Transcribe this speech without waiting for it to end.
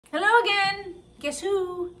Guess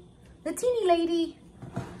who? The teeny lady.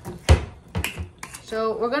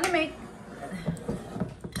 So we're gonna make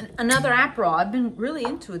another Aperol. I've been really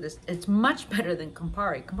into this. It's much better than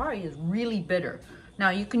Campari. Campari is really bitter. Now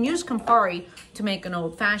you can use Campari to make an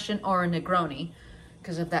old fashioned or a Negroni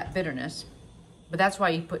because of that bitterness. But that's why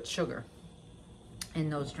you put sugar in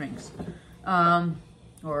those drinks.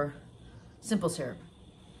 Or simple syrup.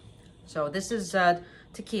 So this is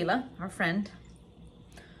tequila, our friend.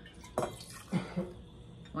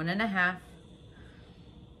 1.5.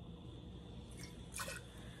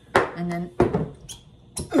 And then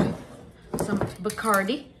some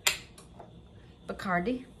Bacardi.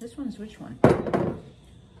 Bacardi. This one's which one?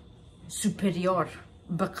 Superior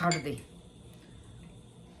Bacardi.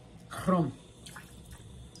 Rum.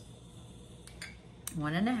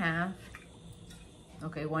 1.5.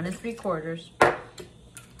 Okay, 1 3/4.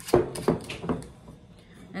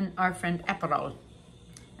 And our friend Aperol.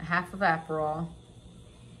 1/2 of Aperol.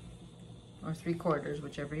 Or 3/4,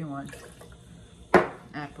 whichever you want.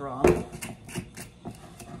 Aperol.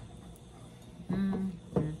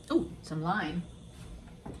 Ooh, some lime.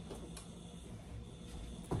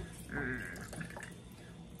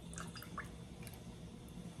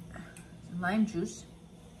 Some lime juice.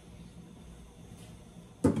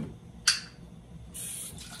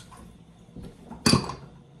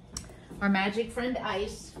 Our magic friend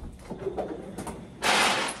ice.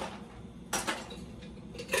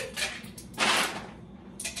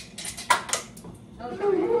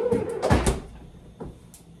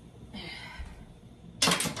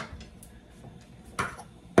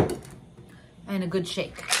 And a good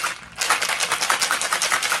shake.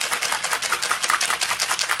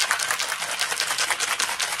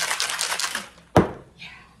 Yeah.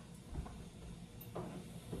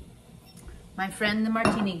 My friend, the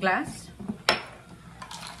martini glass.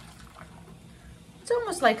 It's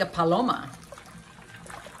almost like a Paloma.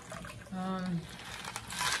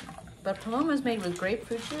 But Paloma is made with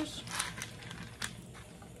grapefruit juice.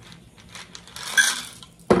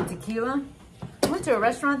 Tequila. I went to a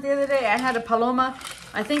restaurant the other day. I had a Paloma.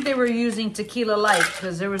 I think they were using tequila light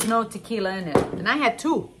because there was no tequila in it. And I had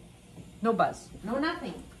 2. No buzz. No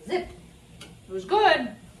nothing. Zip. It was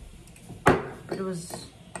good. But it was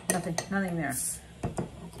nothing there.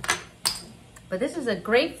 But this is a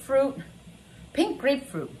grapefruit, pink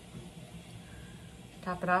grapefruit.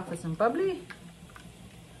 Top it off with some bubbly.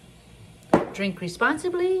 Drink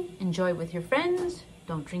responsibly. Enjoy with your friends.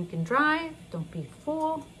 Don't drink and drive. Don't be a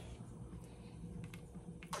fool.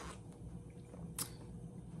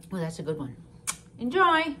 Well, that's a good one.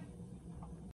 Enjoy!